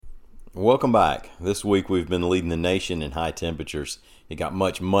Welcome back. This week we've been leading the nation in high temperatures. It got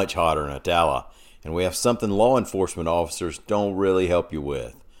much, much hotter in Attala, and we have something law enforcement officers don't really help you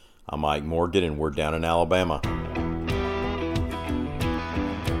with. I'm Mike Morgan, and we're down in Alabama.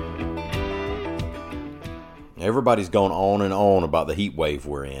 Everybody's gone on and on about the heat wave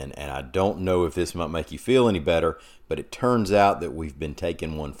we're in, and I don't know if this might make you feel any better, but it turns out that we've been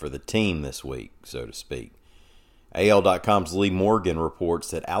taking one for the team this week, so to speak. AL.com's Lee Morgan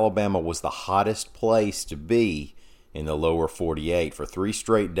reports that Alabama was the hottest place to be in the lower 48 for 3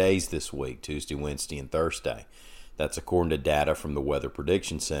 straight days this week, Tuesday, Wednesday, and Thursday. That's according to data from the Weather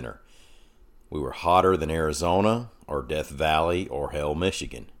Prediction Center. We were hotter than Arizona or Death Valley or hell,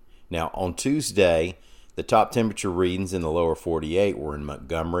 Michigan. Now, on Tuesday, the top temperature readings in the lower 48 were in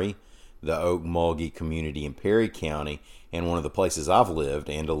Montgomery, the Okmulgee community in Perry County, and one of the places I've lived,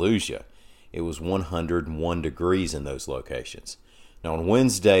 Andalusia. It was 101 degrees in those locations. Now on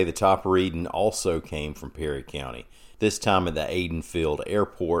Wednesday, the top reading also came from Perry County, this time at the Aden Field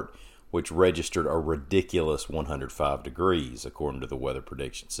Airport, which registered a ridiculous 105 degrees, according to the Weather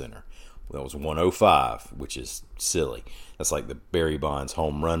Prediction Center. That was 105, which is silly. That's like the Barry Bonds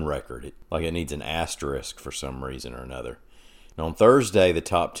home run record. It needs an asterisk for some reason or another. Now on Thursday, the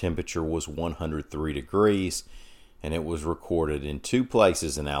top temperature was 103 degrees, and it was recorded in 2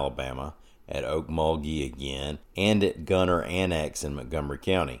 places in Alabama, at Okmulgee again, and at Gunner Annex in Montgomery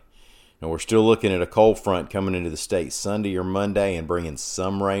County. Now we're still looking at a cold front coming into the state Sunday or Monday and bringing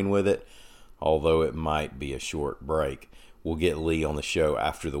some rain with it, although it might be a short break. We'll get Lee on the show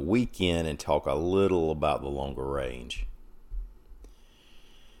after the weekend and talk a little about the longer range.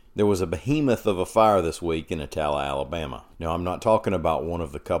 There was a behemoth of a fire this week in Attala, Alabama. Now I'm not talking about one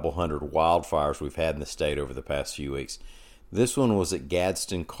of the couple hundred wildfires we've had in the state over the past few weeks. This one was at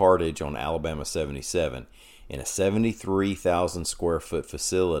Gadsden Cartage on Alabama 77 in a 73,000 square foot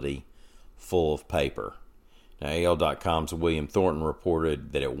facility full of paper. Now, AL.com's William Thornton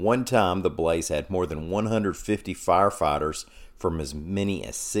reported that at one time the blaze had more than 150 firefighters from as many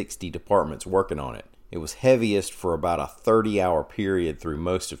as 60 departments working on it. It was heaviest for about a 30-hour period through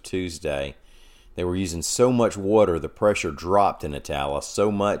most of Tuesday. They were using so much water the pressure dropped in Attala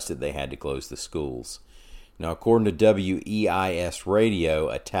so much that they had to close the schools. Now, according to WEIS Radio,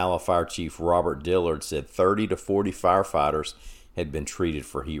 Attala Fire Chief Robert Dillard said 30 to 40 firefighters had been treated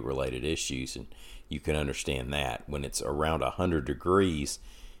for heat-related issues, and you can understand that. When it's around 100 degrees,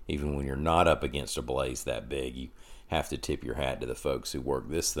 even when you're not up against a blaze that big, you have to tip your hat to the folks who work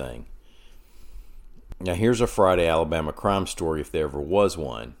this thing. Now, here's a Friday Alabama crime story if there ever was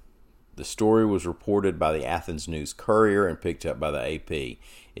one. The story was reported by the Athens News-Courier and picked up by the AP.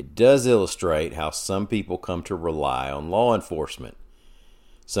 It does illustrate how some people come to rely on law enforcement.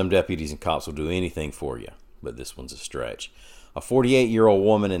 Some deputies and cops will do anything for you, but this one's a stretch. A 48-year-old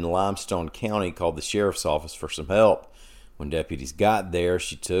woman in Limestone County called the sheriff's office for some help. When deputies got there,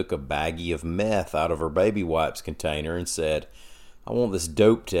 she took a baggie of meth out of her baby wipes container and said, "I want this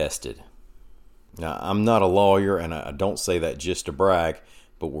dope tested." Now, I'm not a lawyer, and I don't say that just to brag,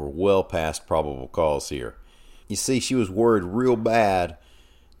 but we're well past probable cause here. You see, she was worried real bad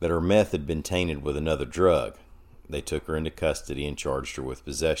that her meth had been tainted with another drug. They took her into custody and charged her with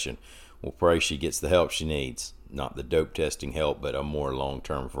possession. We'll pray she gets the help she needs. Not the dope testing help, but a more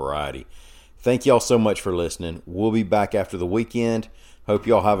long-term variety. Thank y'all so much for listening. We'll be back after the weekend. Hope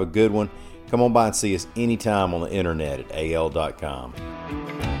y'all have a good one. Come on by and see us anytime on the internet at AL.com.